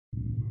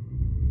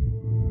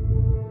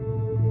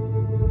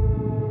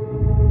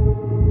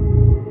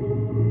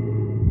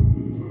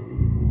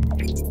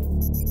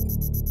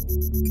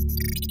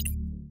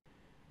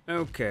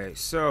Okay,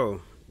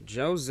 so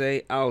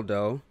Jose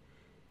Aldo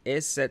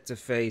is set to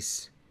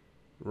face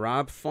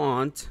Rob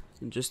Font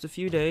in just a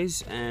few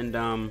days, and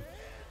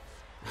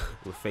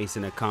we're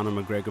facing a Conor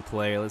McGregor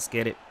player. Let's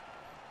get it.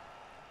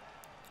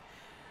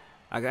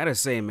 I gotta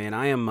say, man,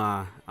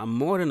 I'm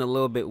more than a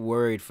little bit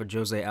worried for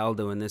Jose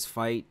Aldo in this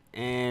fight,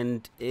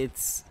 and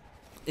it's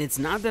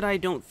not that I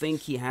don't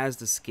think he has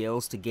the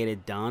skills to get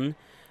it done.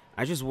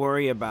 I just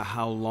worry about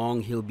how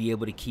long he'll be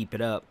able to keep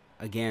it up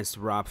against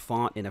Rob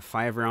Font in a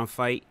 5-round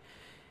fight.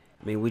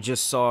 I mean, we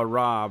just saw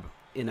Rob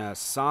in a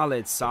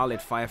solid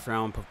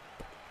 5-round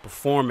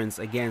performance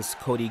against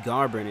Cody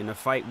Garbrandt in a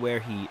fight where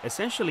he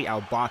essentially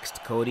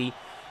outboxed Cody,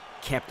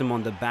 kept him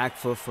on the back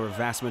foot for a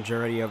vast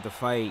majority of the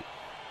fight,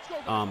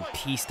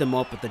 pieced him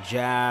up with the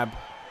jab.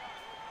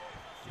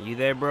 Are you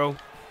there, bro?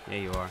 There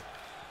you are.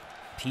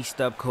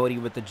 Pieced up Cody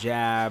with the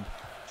jab,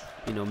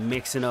 you know,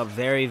 mixing up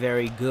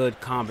very good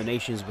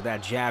combinations with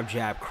that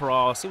jab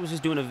cross. He was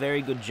just doing a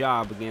very good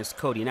job against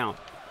Cody. Now,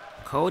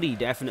 Cody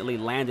definitely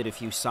landed a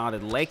few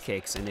solid leg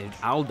kicks, and then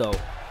Aldo,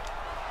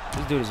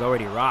 this dude is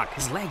already rocked.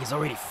 His leg is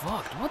already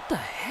fucked. What the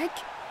heck?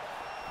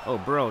 Oh,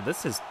 bro,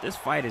 this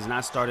fight is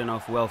not starting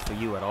off well for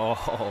you at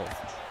all.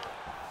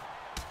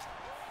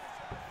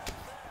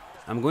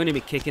 I'm going to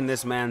be kicking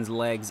this man's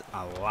legs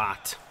a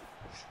lot,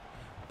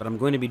 but I'm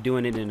going to be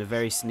doing it in a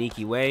very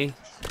sneaky way.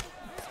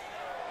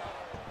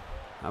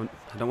 I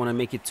don't want to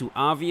make it too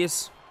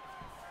obvious.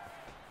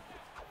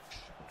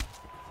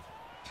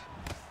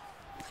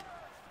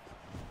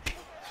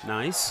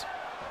 Nice.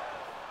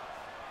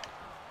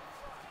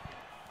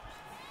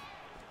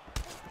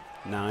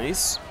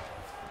 Nice.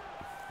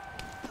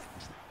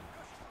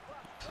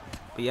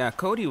 But yeah,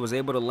 Cody was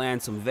able to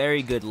land some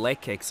very good leg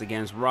kicks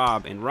against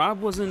Rob, and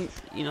Rob wasn't,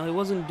 you know, he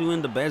wasn't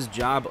doing the best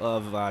job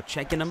of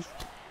checking him.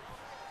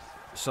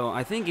 So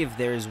I think if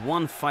there is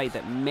one fight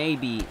that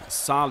maybe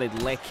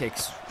solid leg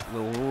kicks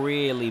will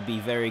really be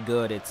very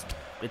good, it's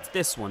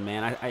this one,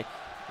 man.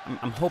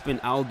 I'm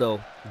hoping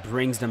Aldo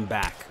brings them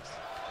back.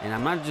 And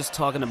I'm not just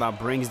talking about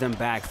brings them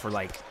back for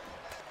like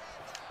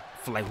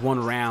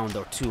 1 round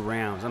or 2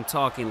 rounds. I'm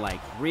talking like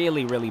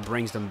really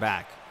brings them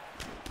back.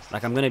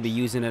 Like I'm gonna be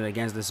using it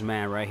against this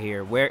man right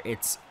here, where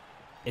it's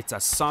a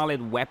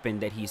solid weapon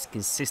that he's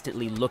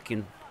consistently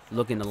looking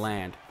to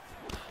land.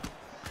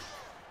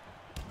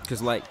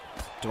 Cause like,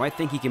 do I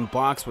think he can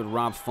box with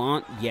Rob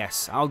Font?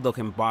 Yes, Aldo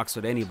can box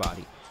with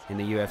anybody in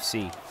the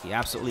UFC. He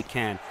absolutely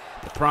can.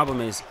 The problem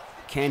is,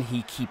 can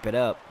he keep it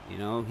up? You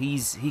know, he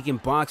can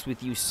box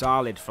with you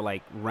solid for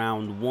like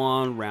round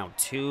 1, round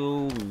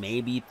 2,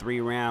 maybe 3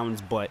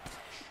 rounds, but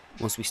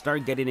once we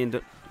start getting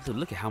into, dude,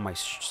 look at how my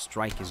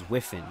strike is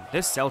whiffing.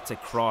 This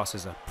Celtic cross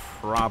is a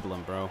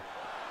problem, bro.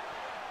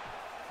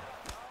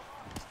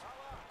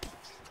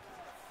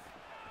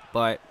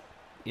 But,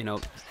 you know,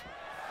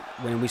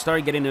 when we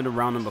start getting into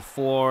round number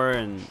 4,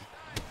 and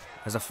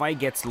as a fight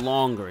gets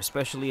longer,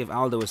 especially if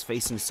Aldo is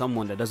facing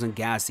someone that doesn't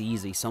gas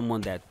easy,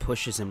 someone that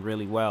pushes him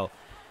really well,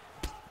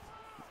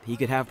 he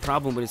could have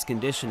problem with his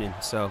conditioning.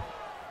 So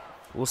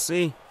we'll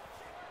see.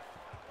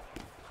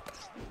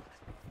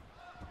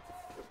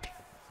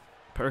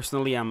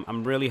 Personally,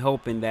 I'm really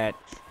hoping that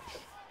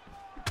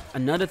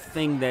another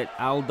thing that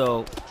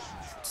Aldo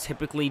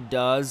typically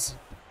does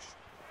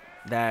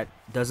that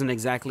doesn't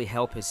exactly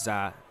help his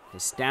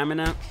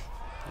stamina.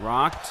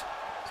 Rocked,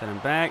 set him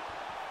back.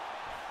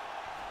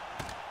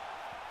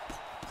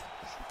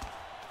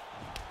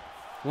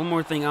 One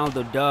more thing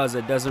Aldo does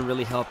that doesn't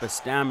really help his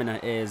stamina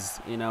is,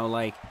 you know,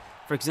 like,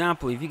 for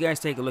example, if you guys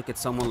take a look at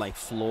someone like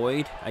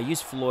Floyd, I use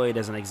Floyd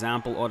as an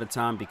example all the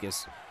time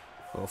because,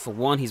 well, for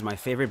one, he's my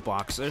favorite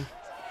boxer,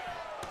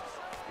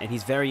 and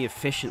he's very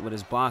efficient with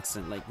his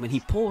boxing. Like, when he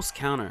pulls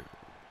counters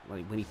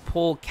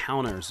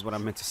is what I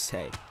meant to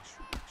say.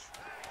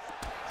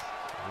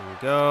 There we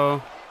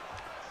go.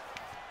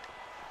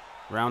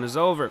 Round is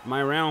over.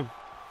 My round.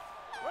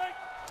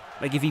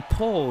 Like, if he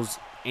pulls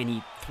and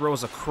he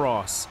throws a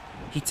cross,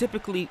 he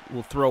typically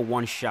will throw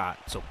 1 shot.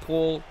 So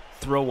pull,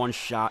 throw 1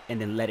 shot,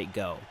 and then let it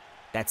go.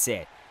 That's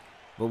it.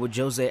 But with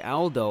Jose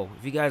Aldo,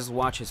 if you guys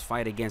watch his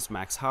fight against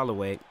Max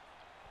Holloway,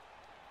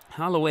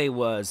 Aldo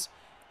was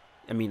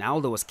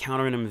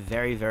countering him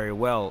very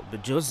well.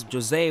 But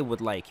Jose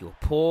would, like, he'll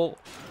pull,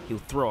 he'll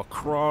throw a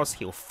cross,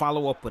 he'll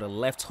follow up with a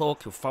left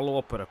hook, he'll follow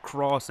up with a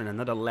cross and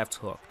another left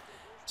hook.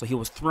 So he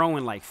was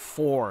throwing like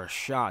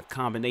 4-shot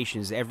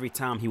combinations every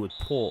time he would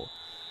pull.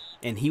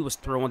 And he was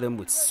throwing them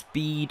with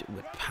speed,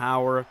 with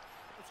power,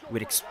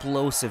 with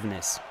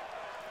explosiveness.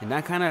 And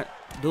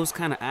those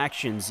kind of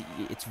actions,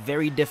 it's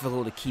very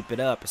difficult to keep it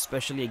up,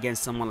 especially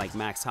against someone like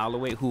Max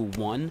Holloway, who,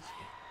 1,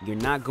 you're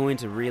not going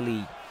to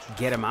really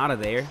get him out of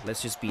there.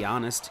 Let's just be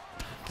honest.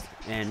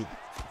 And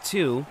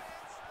 2,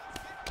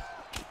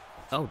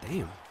 oh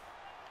damn.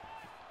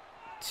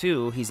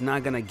 2, he's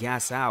not gonna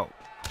gas out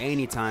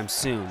anytime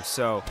soon.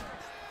 So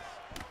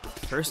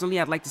personally,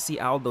 I'd like to see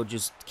Aldo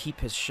just keep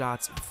his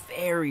shots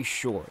very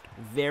short,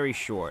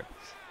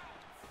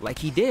 like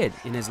he did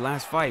in his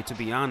last fight, to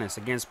be honest,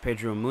 against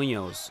Pedro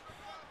Munoz.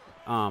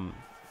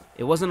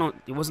 it wasn't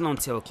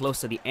until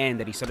close to the end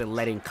that he started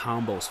letting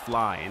combos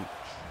fly. And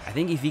I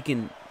think if he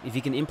can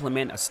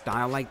implement a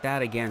style like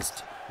that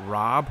against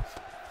Rob,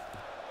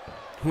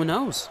 who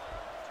knows?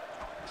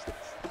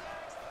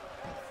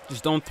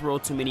 Just don't throw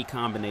too many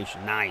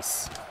combinations.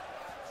 Nice.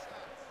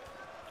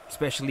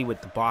 Especially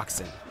with the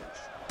boxing.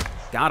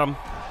 Got him.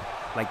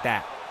 Like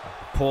that.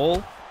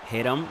 Pull,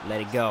 hit him,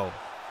 let it go.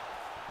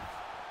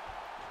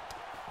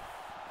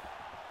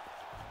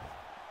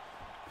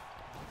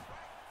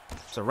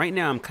 So right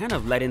now I'm kind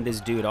of letting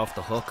this dude off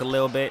the hook a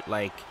little bit.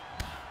 Like,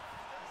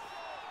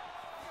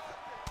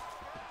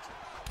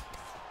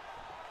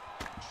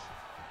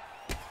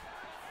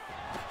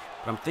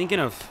 but I'm thinking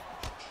of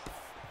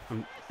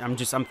I'm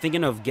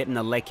thinking of getting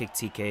a leg kick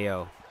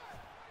TKO.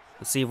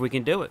 Let's see if we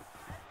can do it.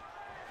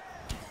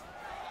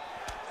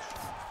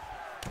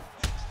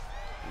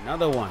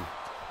 Another one.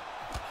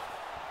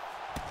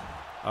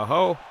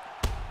 Oh-ho.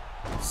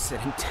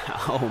 Sitting down.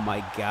 Oh my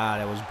god,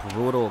 that was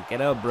brutal.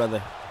 Get up,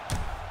 brother.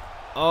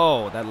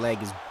 Oh, that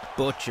leg is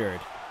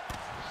butchered.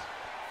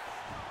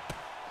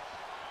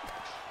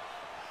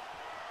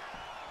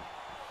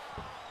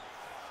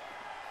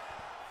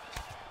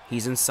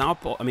 He's in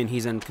southpaw. I mean,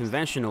 he's in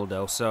conventional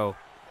though, so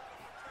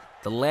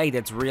the leg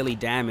that's really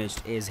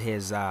damaged is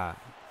his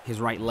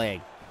right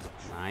leg.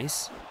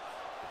 Nice.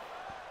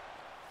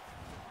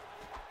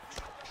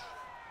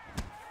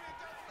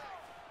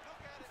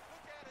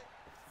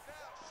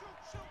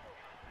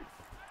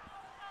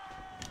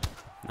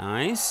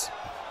 Nice.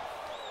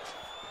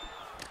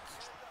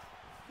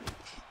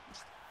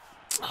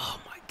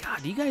 Oh my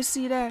god, do you guys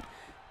see that?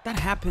 That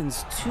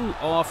happens too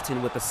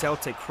often with the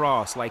Celtic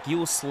cross. Like, you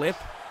will slip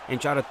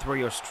and try to throw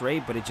your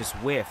straight, but it just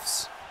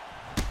whiffs.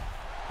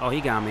 Oh,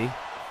 he got me.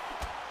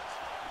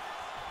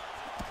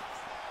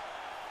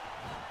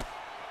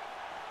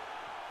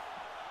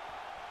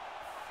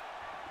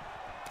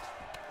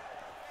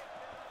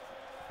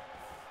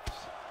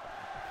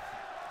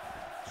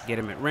 Get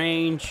him at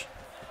range,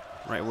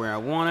 right where I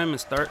want him, and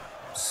start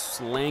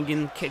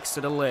slanging kicks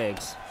to the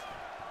legs.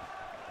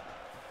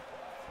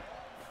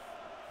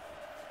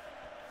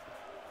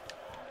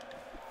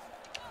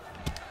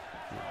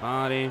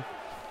 Body.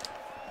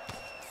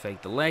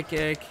 Fake the leg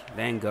kick,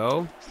 then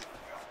go.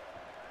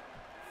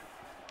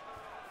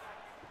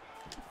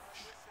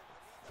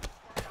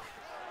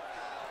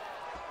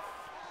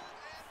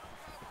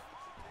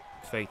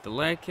 Fake the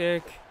leg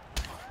kick.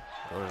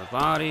 Go to the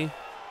body.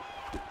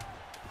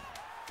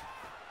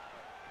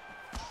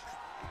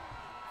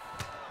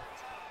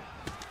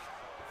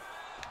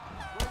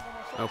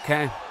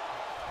 Okay.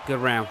 Good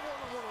round.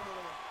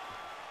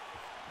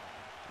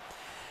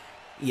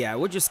 Yeah,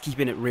 we're just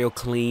keeping it real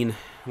clean.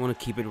 I want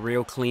to keep it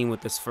real clean with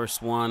this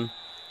first one.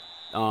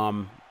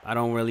 I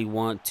don't really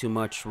want too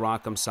much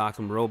rock'em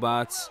sock'em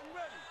robots.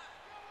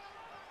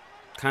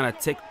 Kind of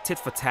tit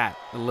for tat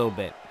a little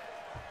bit.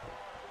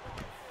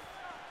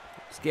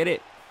 Let's get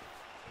it.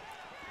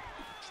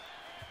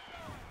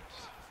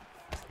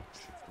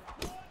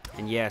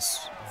 And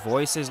yes,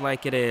 voice is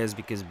like it is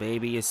because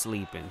baby is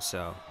sleeping.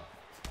 So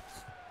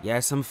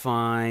yes, I'm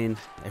fine.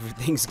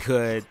 Everything's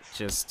good.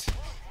 Just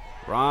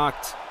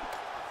rocked.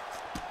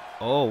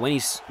 Oh, when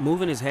he's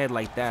moving his head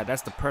like that,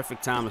 that's the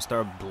perfect time to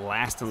start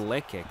blasting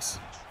leg kicks.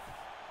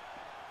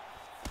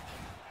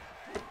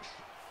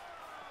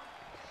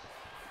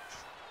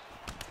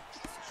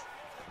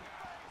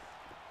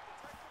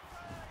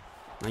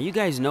 Now you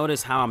guys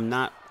notice how I'm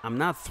not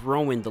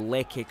throwing the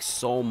leg kick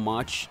so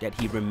much that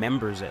he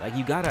remembers it. Like,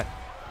 you gotta,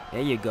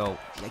 there you go.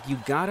 Like, you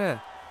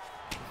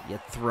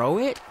throw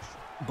it,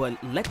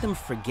 but let them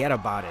forget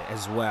about it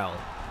as well.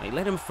 Like,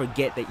 let them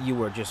forget that you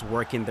were just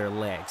working their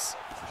legs.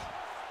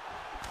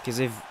 Because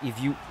if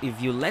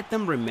you let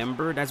them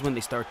remember, that's when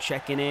they start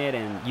checking it,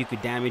 and you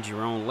could damage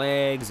your own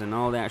legs and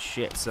all that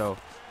shit. So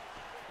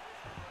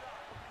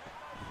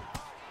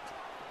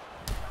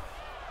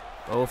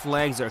both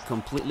legs are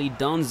completely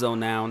donezo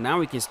now. Now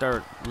we can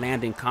start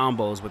landing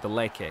combos with the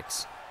leg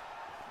kicks.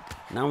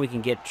 Now we can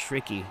get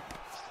tricky.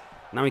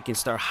 Now we can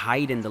start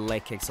hiding the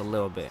leg kicks a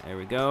little bit. There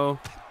we go.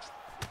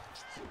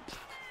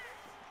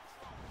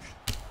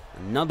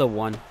 Another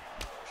one.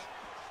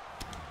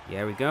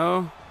 There we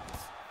go.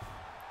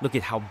 Look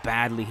at how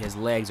badly his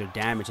legs are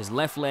damaged. His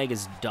left leg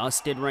is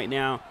dusted right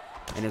now,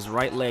 and his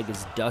right leg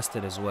is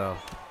dusted as well.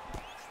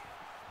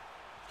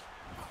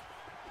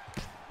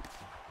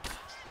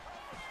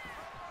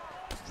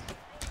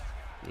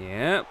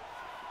 Yep.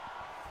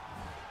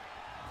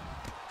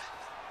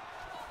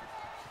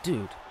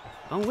 Dude,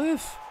 don't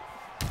whiff.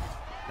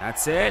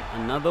 That's it.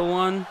 Another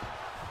one.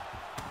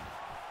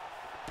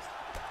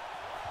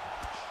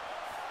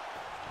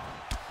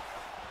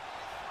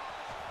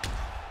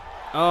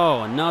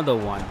 Oh, another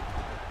one.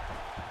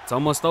 It's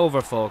almost over,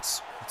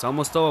 folks. It's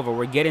almost over.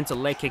 We're getting to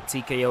leg kick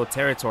TKO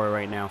territory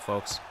right now,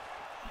 folks.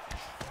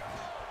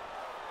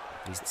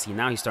 See,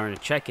 now he's starting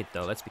to check it,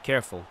 though. Let's be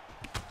careful.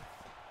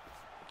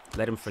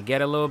 Let him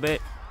forget a little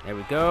bit. There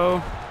we go.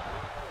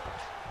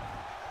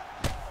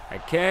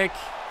 Head kick.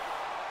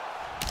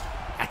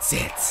 That's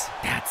it.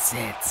 That's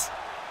it.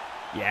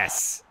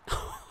 Yes.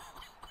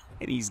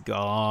 And he's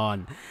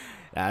gone.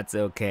 That's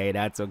okay.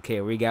 That's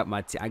okay. We got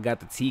I got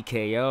the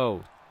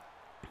TKO.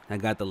 I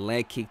got the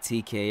leg kick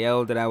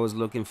TKO that I was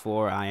looking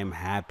for. I am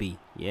happy.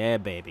 Yeah,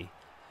 baby.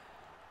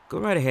 Go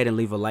right ahead and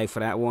leave a like for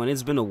that one.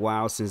 It's been a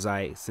while since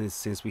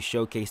we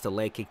showcased the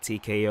leg kick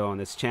TKO on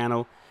this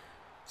channel.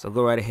 So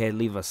go right ahead,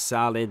 leave a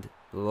solid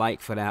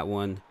like for that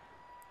one.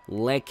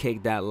 Leg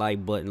kick that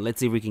like button. Let's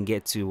see if we can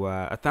get to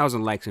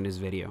 1,000 likes in this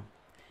video.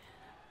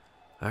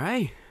 All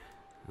right.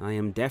 I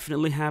am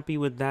definitely happy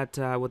with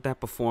that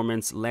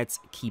performance. Let's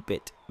keep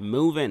it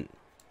moving.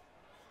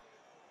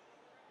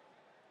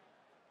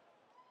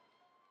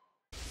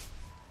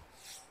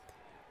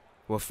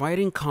 We're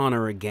fighting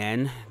Connor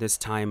again, this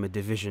time a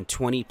Division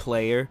 20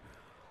 player.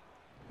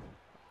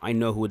 I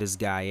know who this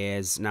guy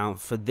is. Now,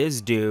 for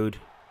this dude,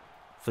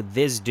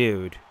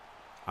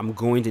 I'm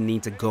going to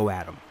need to go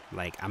at him.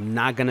 Like, I'm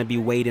not going to be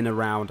waiting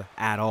around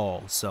at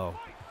all, so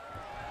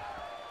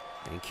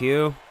thank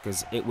you,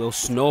 because it will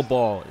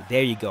snowball.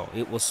 There you go.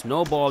 It will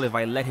snowball if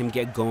I let him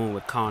get going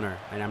with Connor,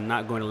 and I'm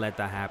not going to let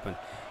that happen.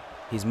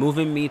 He's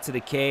moving me to the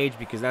cage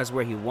because that's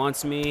where he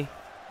wants me.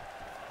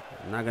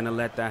 I'm not going to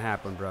let that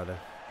happen, brother.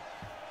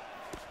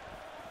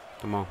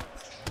 Come on.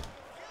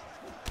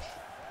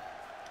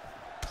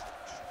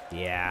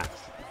 Yeah.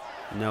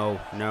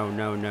 No, no,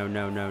 no, no,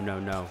 no, no, no,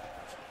 no.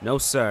 No,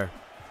 sir.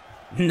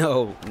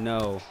 No,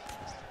 no.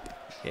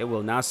 It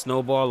will not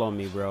snowball on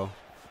me, bro.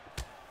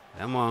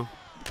 Come on.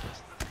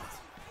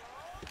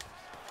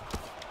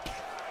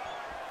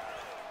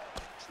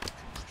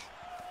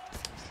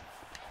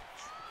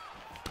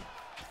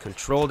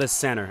 Control the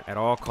center at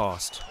all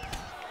cost.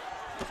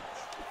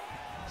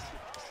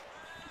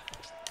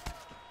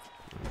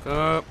 Look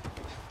up.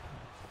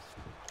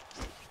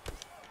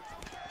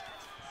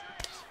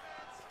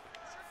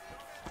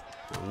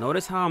 Now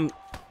notice how I'm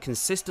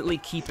consistently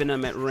keeping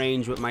them at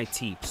range with my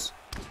teeps.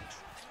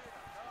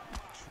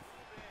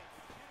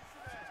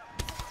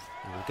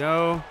 There we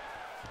go.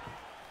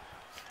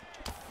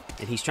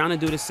 And he's trying to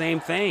do the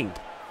same thing.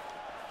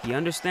 He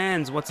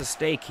understands what's at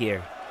stake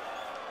here.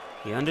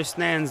 He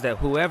understands that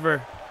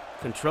whoever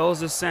controls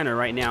the center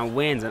right now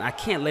wins, and I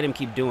can't let him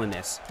keep doing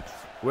this,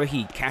 where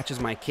he catches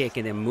my kick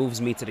and then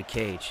moves me to the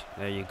cage.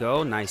 There you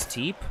go. Nice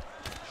teep.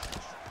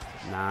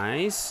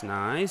 Nice,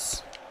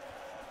 nice.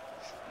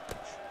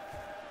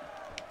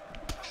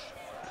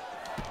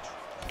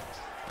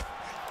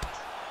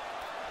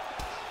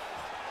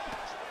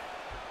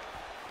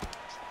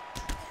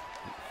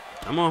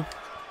 Come on.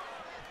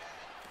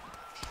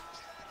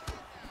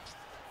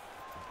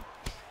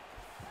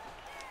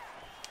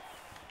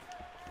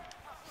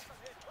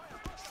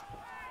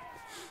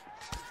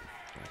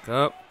 Back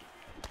up.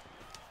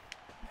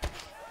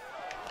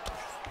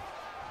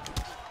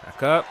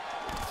 Back up.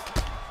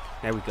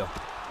 There we go.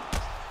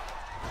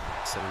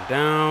 Set him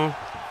down.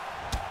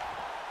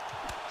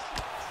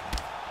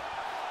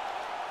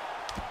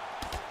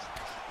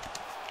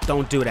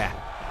 Don't do that.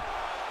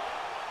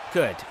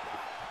 Good.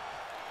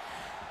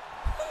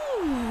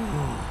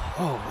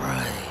 All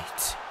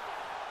right.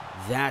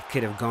 That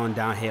could have gone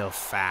downhill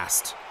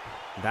fast.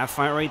 That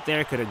fight right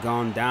there could have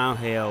gone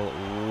downhill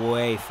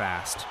way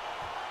fast.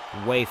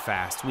 Way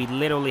fast. We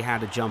literally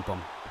had to jump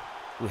him.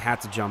 We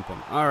had to jump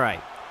him. All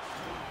right.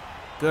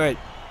 Good.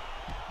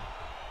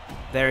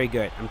 Very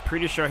good. I'm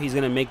pretty sure he's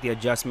going to make the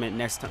adjustment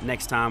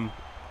next time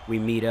we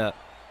meet up.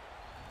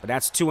 But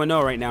that's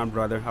 2-0 right now,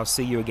 brother. I'll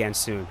see you again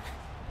soon.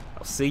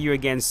 I'll see you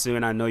again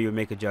soon. I know you'll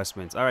make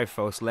adjustments. All right,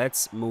 folks.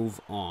 Let's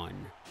move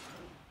on.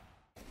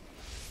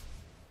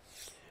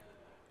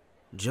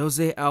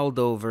 Jose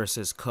Aldo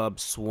versus Cub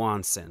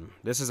Swanson.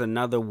 This is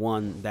another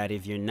one that,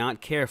 if you're not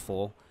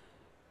careful,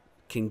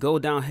 can go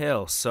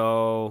downhill.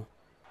 So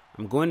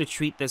I'm going to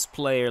treat this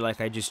player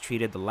like I just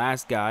treated the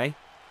last guy.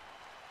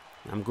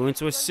 I'm going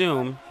to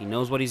assume he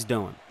knows what he's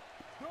doing.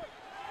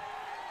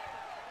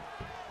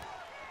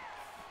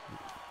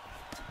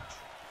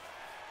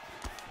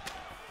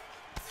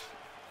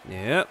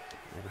 Yep.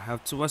 I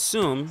have to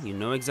assume you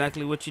know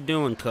exactly what you're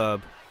doing,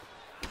 Cub.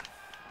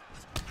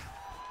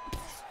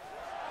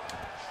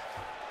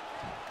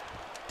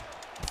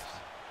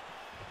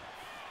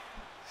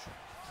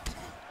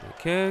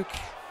 Kick,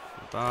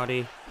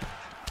 body.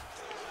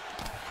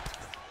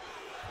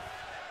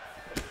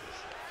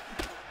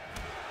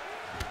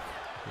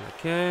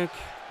 Kick,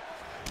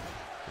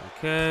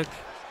 kick.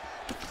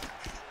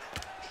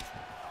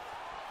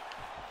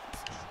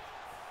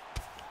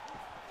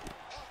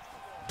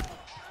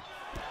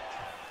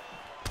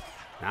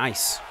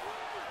 Nice.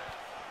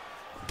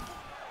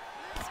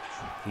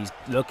 He's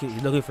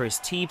looking for his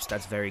teeps.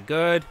 That's very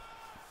good.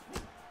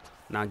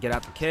 Now get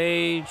out the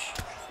cage.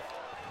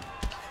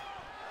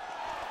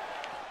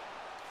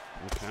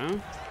 Okay.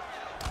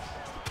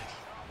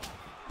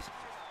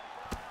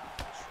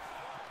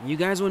 You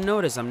guys will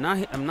notice I'm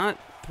not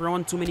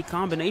throwing too many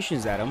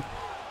combinations at him.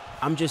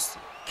 I'm just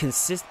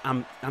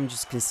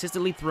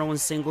consistently throwing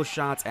single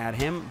shots at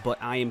him, but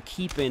I am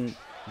keeping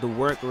the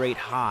work rate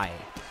high.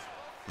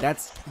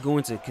 That's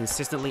going to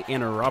consistently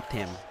interrupt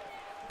him.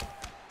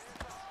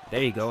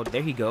 There you go.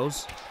 There he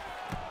goes.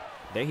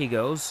 There he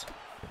goes.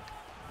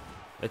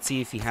 Let's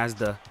see if he has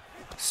the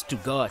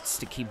guts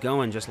to keep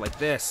going just like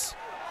this.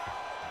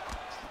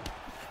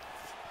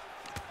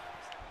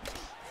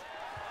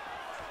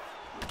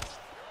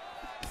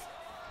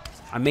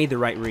 I made the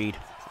right read.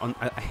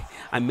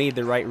 I made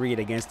the right read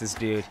against this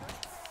dude.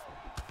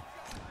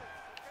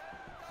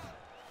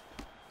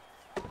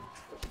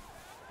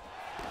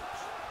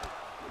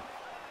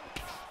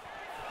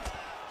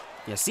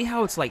 Yeah, see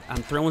how it's like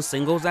I'm throwing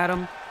singles at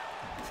him?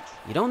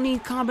 You don't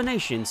need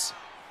combinations.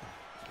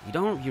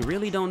 You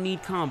really don't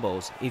need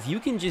combos. If you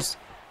can just,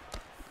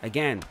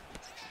 again,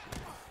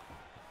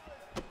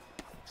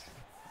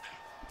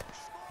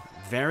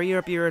 vary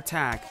up your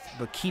attack,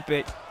 but keep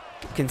it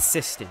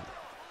consistent.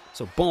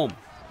 So boom,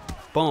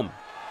 boom,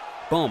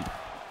 boom,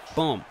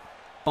 boom,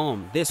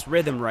 boom. This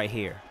rhythm right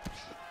here.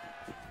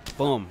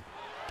 Boom,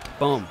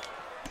 boom,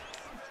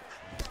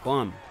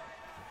 boom,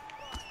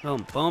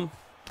 boom, boom.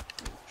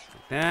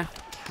 Like that.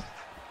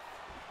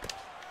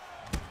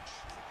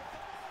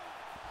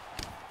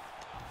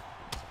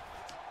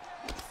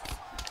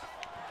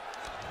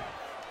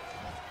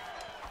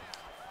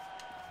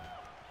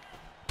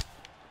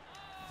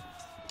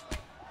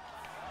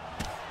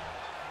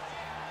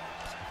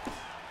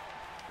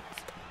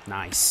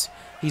 Nice.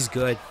 He's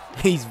good.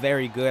 He's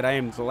very good. I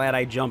am glad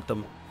I jumped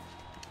him.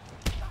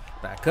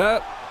 Back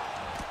up.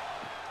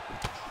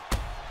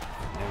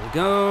 There we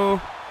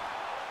go.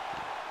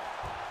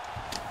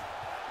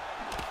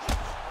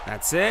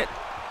 That's it.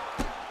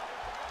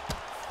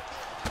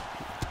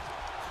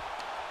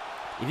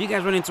 If you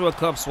guys run into a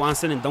Cub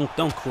Swanson and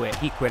don't quit.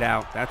 He quit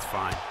out. That's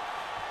fine.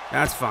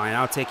 That's fine.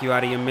 I'll take you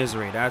out of your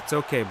misery. That's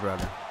okay,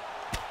 brother.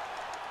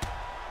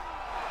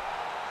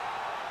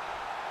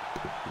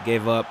 He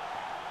gave up.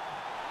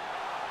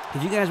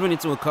 If you guys run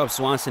into a Cub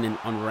Swanson in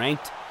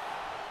unranked,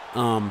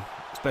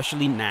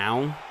 especially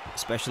now,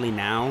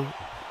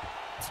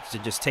 to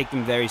just take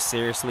them very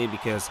seriously,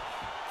 because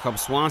Cub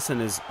Swanson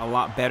is a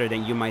lot better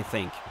than you might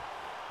think.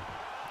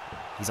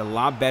 He's a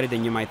lot better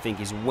than you might think.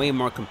 He's way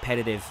more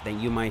competitive than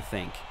you might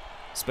think,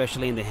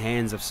 especially in the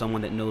hands of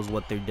someone that knows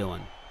what they're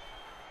doing.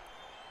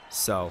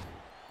 So,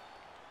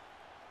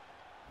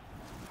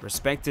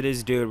 respect to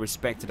this dude,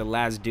 respect to the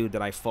last dude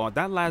that I fought.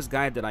 That last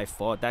guy that I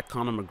fought, that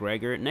Conor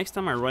McGregor, next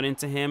time I run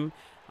into him,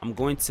 I'm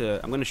going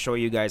to show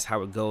you guys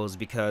how it goes,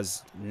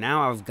 because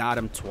now I've got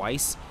him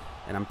twice,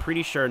 and I'm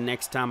pretty sure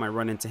next time I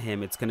run into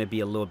him, it's going to be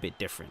a little bit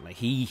different. Like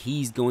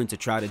he's going to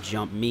try to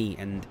jump me,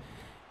 and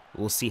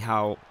we'll see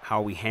how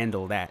we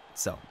handle that.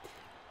 So,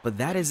 but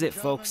that is it,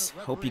 folks.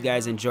 Hope you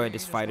guys enjoyed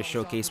this fighter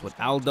showcase with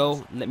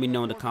Aldo. Let me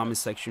know in the comment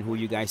section who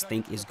you guys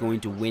think is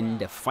going to win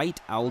the fight,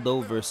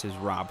 Aldo versus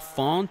Rob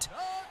Font.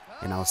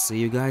 And I'll see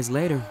you guys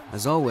later.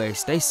 As always,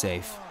 stay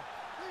safe.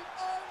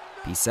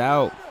 Peace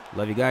out.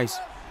 Love you guys.